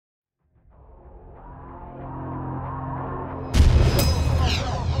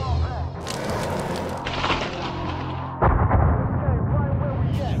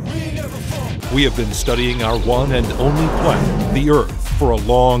We have been studying our one and only planet, the Earth, for a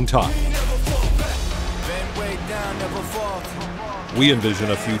long time. We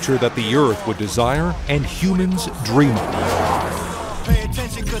envision a future that the Earth would desire and humans dream of. Pay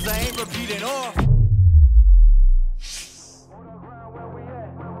attention, 'cause I ain't repeating all.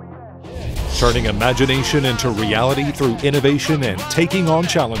 Turning imagination into reality through innovation and taking on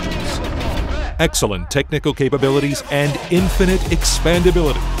challenges. Excellent technical capabilities and infinite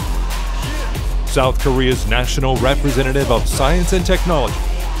expandability. South Korea's national representative of science and technology.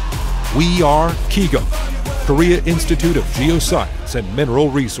 We are KIGAM, Korea Institute of Geoscience and Mineral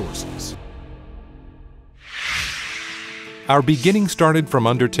Resources. Our beginning started from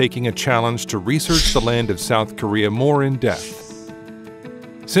undertaking a challenge to research the land of South Korea more in depth.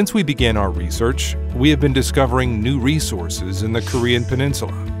 Since we began our research, we have been discovering new resources in the Korean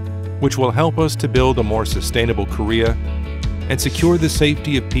Peninsula, which will help us to build a more sustainable Korea and secure the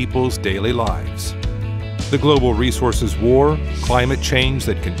safety of people's daily lives. The global resources war, climate change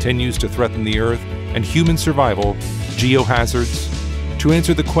that continues to threaten the Earth, and human survival, geohazards. To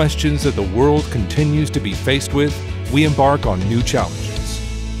answer the questions that the world continues to be faced with, we embark on new challenges.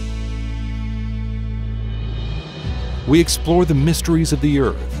 We explore the mysteries of the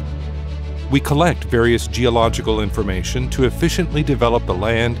Earth. We collect various geological information to efficiently develop the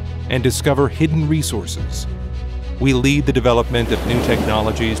land and discover hidden resources. We lead the development of new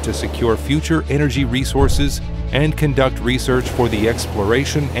technologies to secure future energy resources and conduct research for the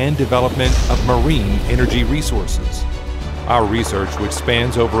exploration and development of marine energy resources. Our research, which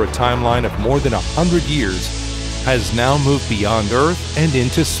spans over a timeline of more than 100 years, has now moved beyond Earth and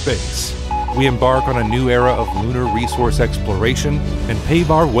into space. We embark on a new era of lunar resource exploration and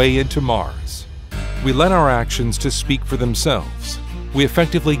pave our way into Mars. We let our actions to speak for themselves. We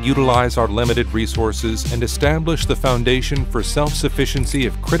effectively utilize our limited resources and establish the foundation for self-sufficiency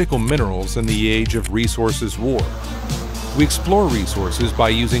of critical minerals in the age of resources war. We explore resources by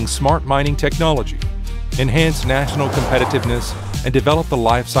using smart mining technology, enhance national competitiveness, and develop the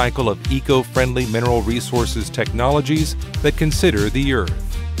life cycle of eco-friendly mineral resources technologies that consider the Earth.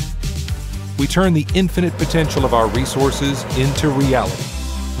 We turn the infinite potential of our resources into reality.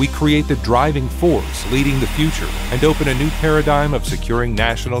 We create the driving force leading the future and open a new paradigm of securing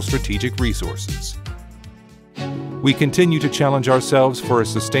national strategic resources. We continue to challenge ourselves for a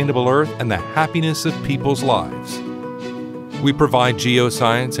sustainable Earth and the happiness of people's lives. We provide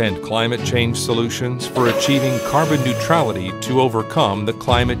geoscience and climate change solutions for achieving carbon neutrality to overcome the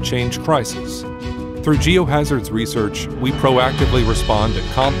climate change crisis. Through geohazards research, we proactively respond to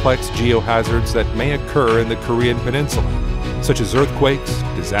complex geohazards that may occur in the Korean Peninsula, such as earthquakes,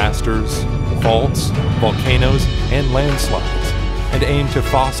 disasters, faults, volcanoes, and landslides, and aim to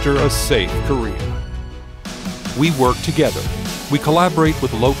foster a safe Korea. We work together. We collaborate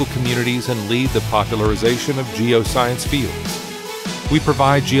with local communities and lead the popularization of geoscience fields. We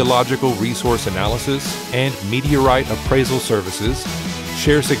provide geological resource analysis and meteorite appraisal services,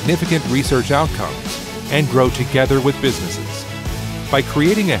 share significant research outcomes, and grow together with businesses. By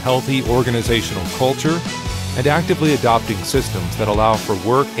creating a healthy organizational culture and actively adopting systems that allow for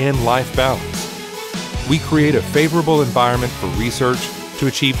work and life balance, we create a favorable environment for research to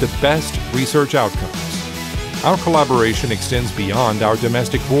achieve the best research outcomes. Our collaboration extends beyond our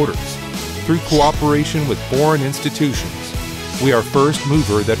domestic borders. Through cooperation with foreign institutions, we are first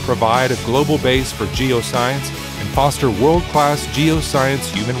mover that provide a global base for geoscience and foster world-class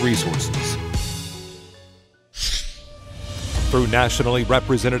geoscience human resources. Through nationally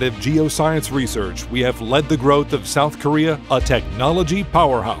representative geoscience research, we have led the growth of South Korea, a technology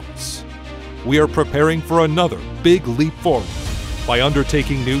powerhouse. We are preparing for another big leap forward. By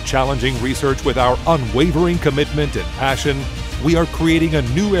undertaking new challenging research with our unwavering commitment and passion, we are creating a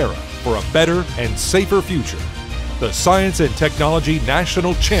new era for a better and safer future. The Science and Technology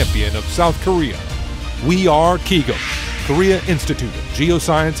National Champion of South Korea. We are KIGAM, Korea Institute of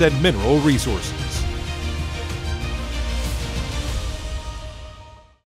Geoscience and Mineral Resources.